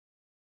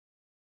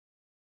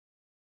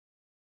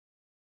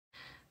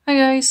Hi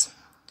guys,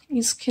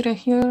 it's Kira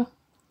here.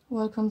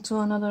 Welcome to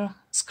another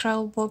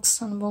Scrawlrbox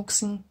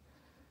unboxing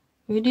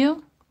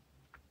video.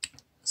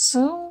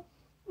 So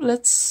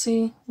let's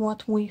see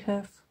what we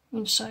have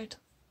inside.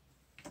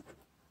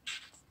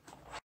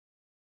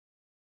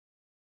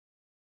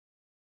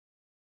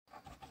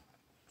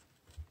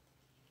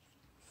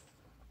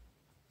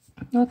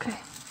 Okay.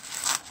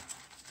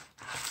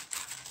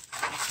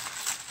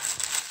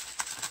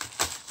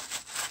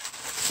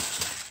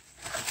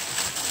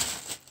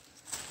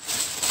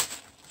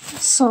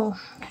 So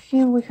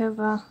here we have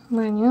a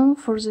menu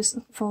for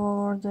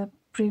the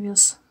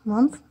previous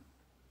month.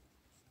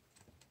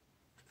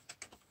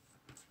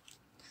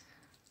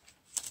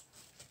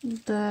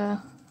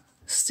 The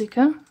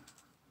sticker,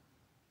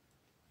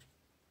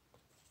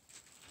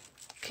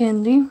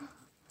 candy.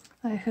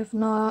 I have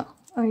no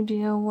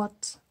idea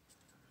what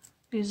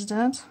is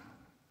that.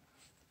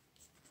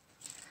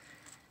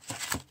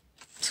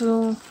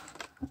 Two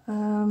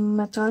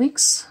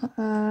metallics,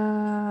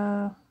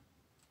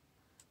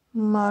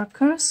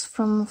 markers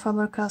from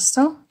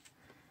Faber-Castell.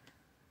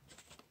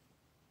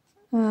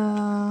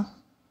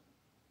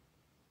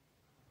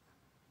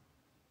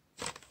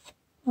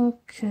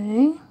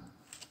 Okay.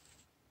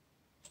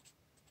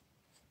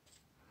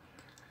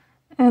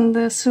 And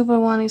the silver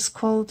one is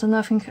called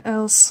Nothing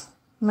Else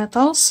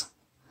Metals.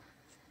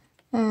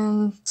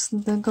 And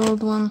the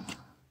gold one,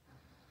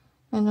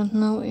 I don't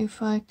know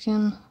if I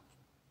can...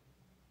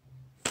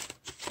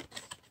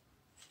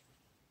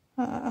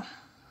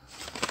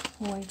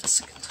 wait a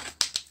second.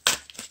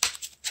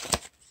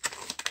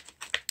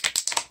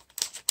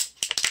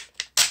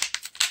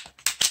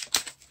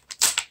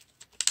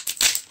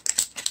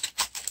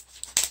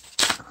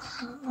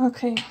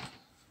 Okay.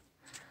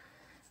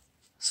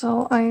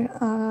 So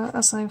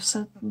as I've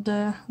said,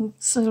 the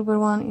silver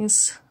one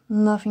is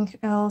Nothing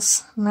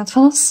Else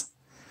Metals.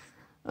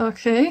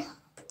 Okay.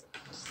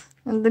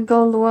 And the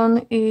gold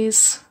one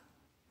is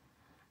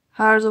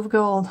Heart of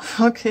Gold.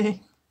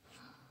 Okay.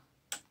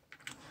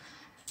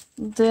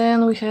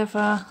 Then we have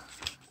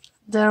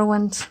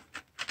Derwent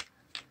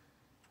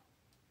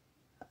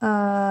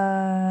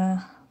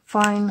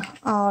fine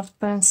art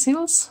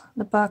pencils,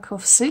 the pack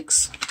of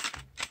 6.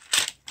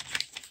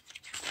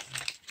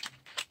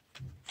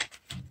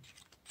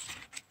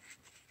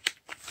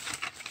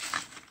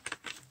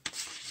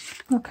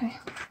 Okay.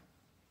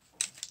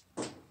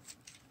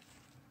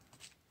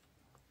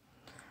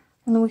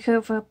 And we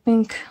have a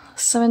pink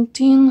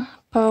 17,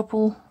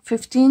 purple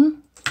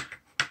 15,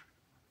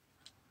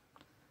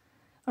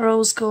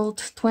 rose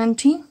gold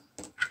 20,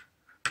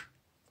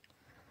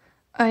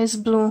 ice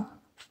blue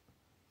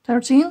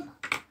 13,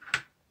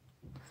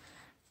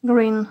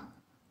 green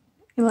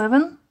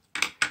 11,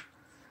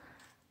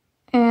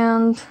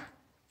 and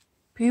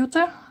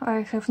pewter,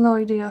 I have no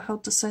idea how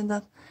to say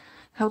that,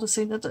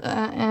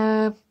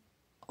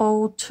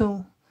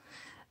 02.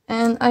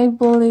 And I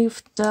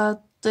believe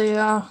that they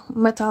are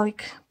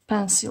metallic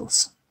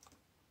pencils.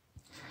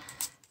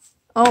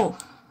 Oh,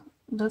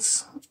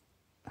 that's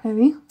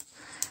heavy.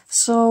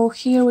 So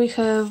here we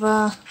have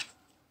a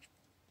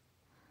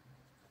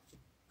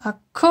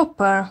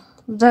copper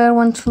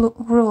Derwent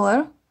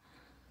ruler.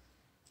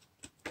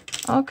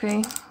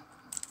 Okay.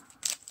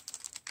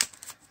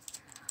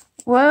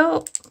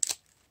 Well,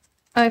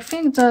 I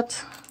think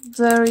that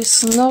there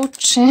is no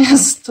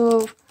chance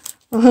to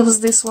lose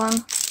this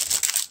one.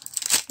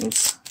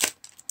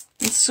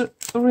 It's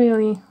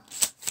really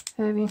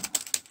heavy.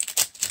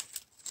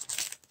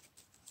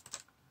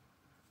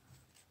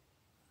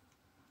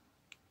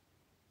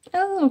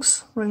 It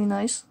looks really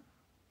nice.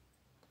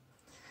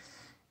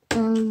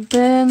 And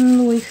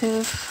then we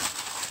have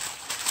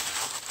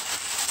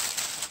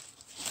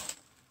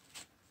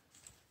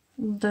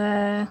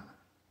the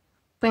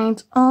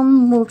Paint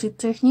On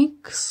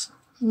Multi-Techniques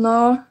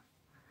NOR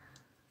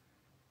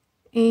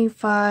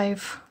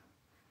E5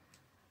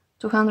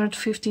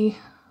 250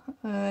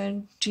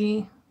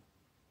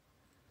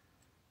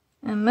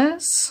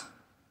 GMS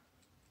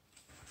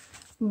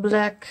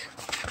black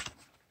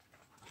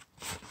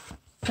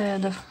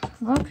pad.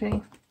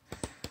 Okay.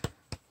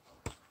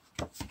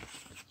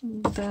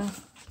 The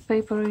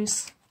paper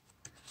is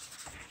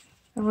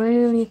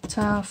really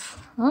tough.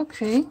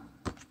 Okay.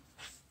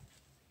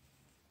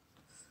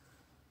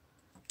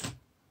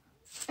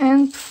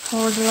 And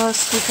for the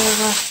last we have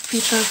a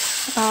featured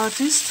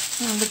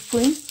artist on the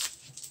print.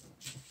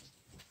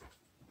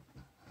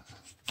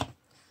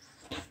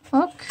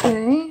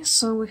 Okay,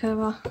 so we have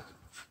a...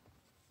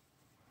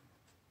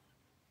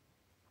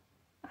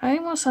 I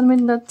must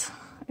admit that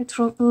it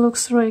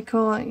looks really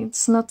cool.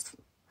 It's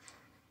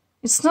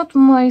not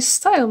my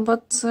style,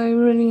 but I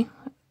really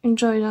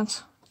enjoy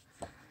that.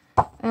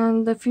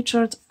 And the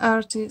featured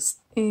artist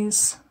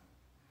is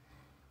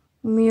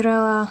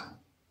Mirella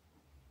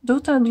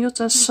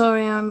Duta,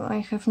 sorry, I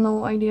have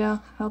no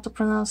idea how to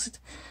pronounce it,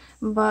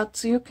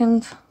 but you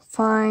can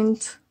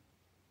find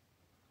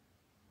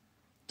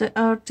the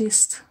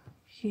artist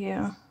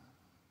here.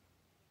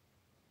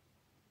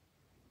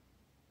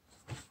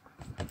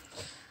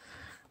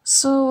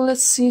 So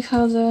let's see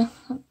how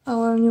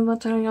our new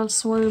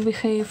materials will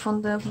behave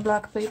on the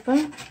black paper.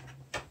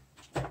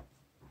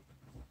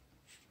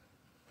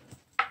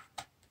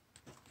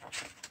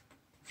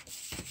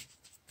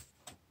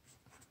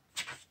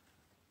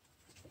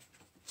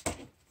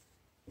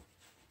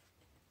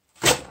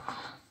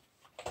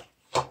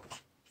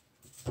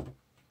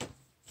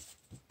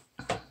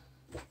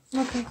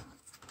 Okay,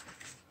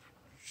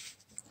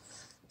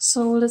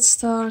 so let's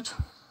start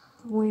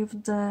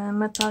with the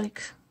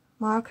metallic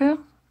marker.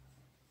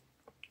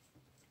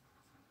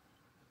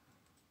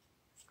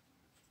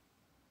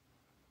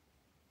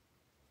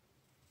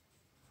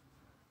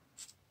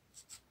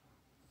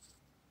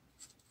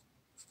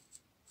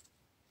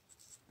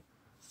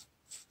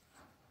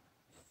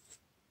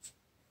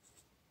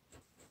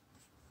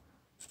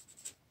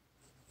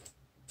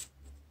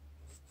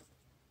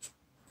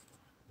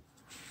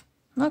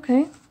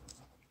 Okay.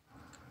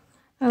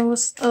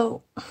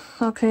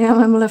 Okay,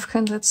 I'm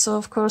left-handed, so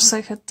of course I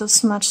had to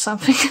smudge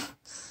something.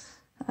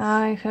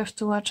 I have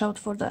to watch out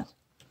for that.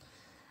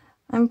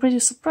 I'm pretty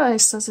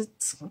surprised, as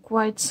it's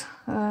quite...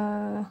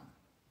 I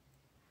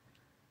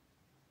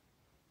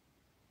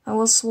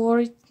was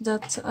worried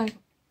that I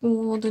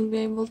wouldn't be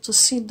able to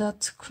see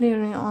that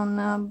clearly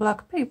on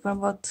black paper,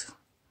 but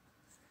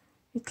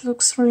it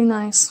looks really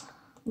nice.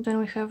 Then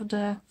we have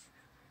the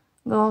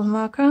gold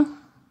marker.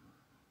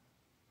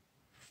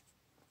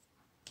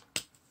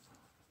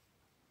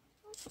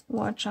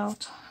 Watch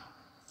out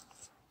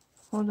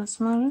for the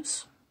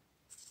smudges.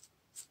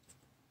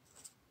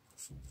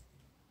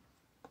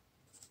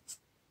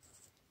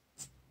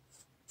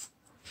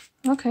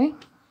 Okay.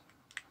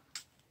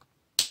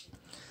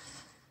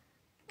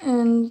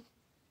 And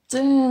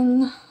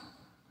then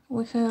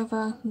we have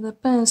the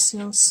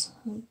pencils.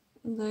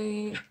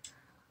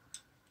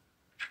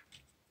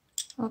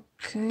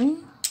 Okay,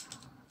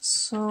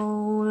 so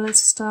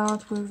let's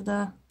start with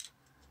the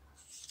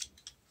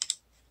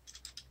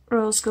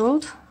rose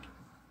gold.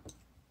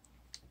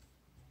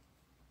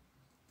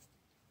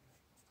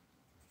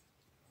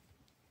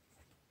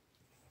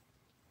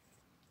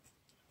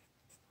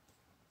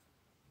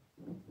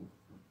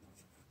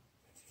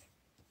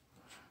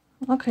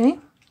 Okay,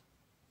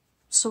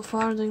 so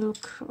far they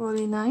look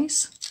really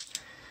nice.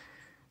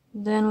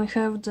 Then we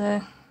have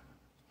the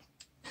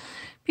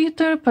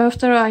Peter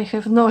Pafter. I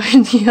have no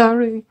idea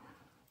really.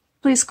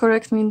 Please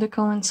correct me in the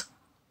comments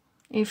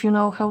if you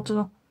know how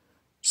to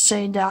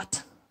say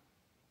that.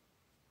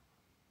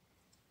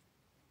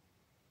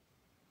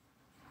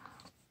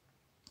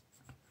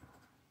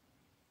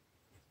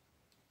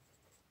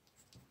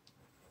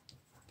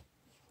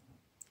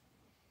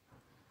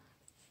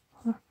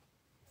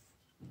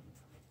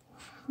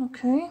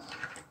 Okay,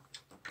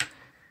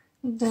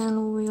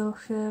 then we'll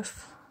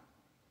have,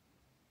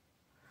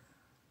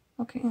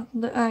 okay,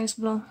 the ice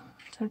blue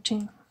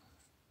 13.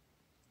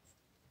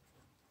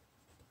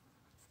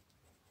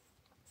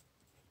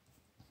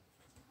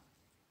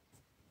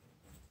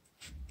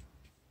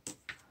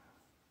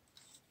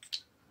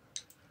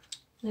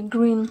 The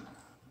green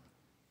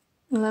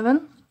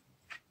 11.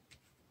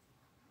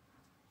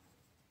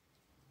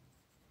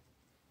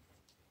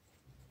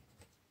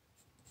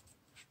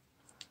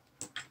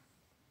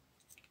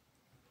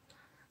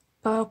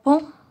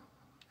 Purple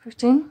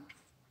 15.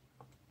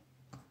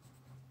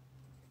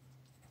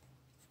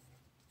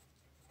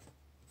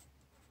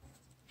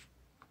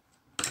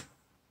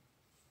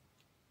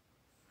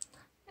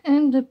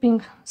 And the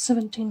pink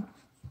 17.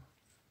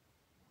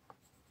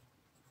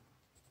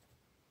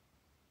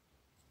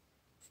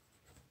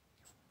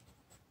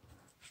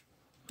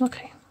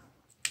 Okay,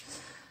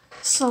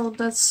 so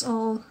that's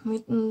all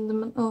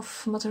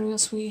of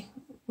materials we've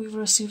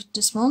received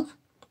this month.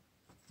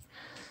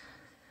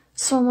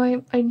 So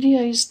my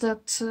idea is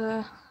that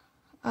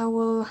I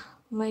will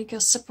make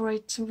a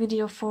separate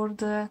video for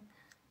the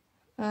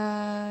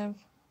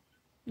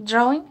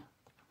drawing,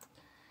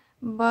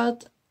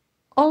 but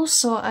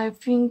also I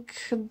think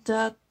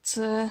that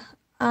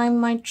I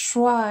might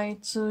try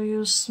to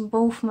use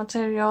both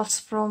materials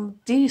from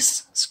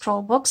this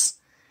Scrawlrbox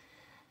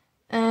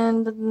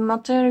and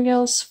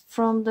materials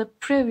from the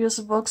previous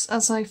box,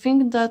 as I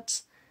think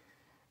that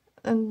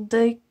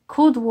they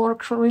could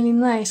work really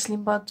nicely,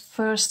 but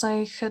first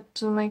I had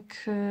to make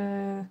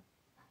I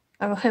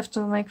will have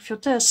to make a few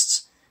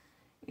tests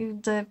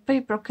if the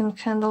paper can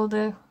handle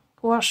the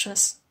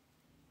washes.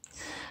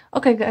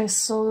 Okay guys,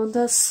 so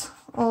that's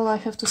all I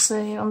have to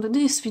say on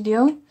this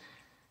video.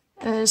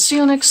 See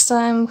you next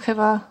time. Have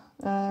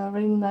a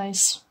really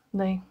nice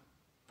day.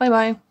 Bye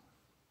bye.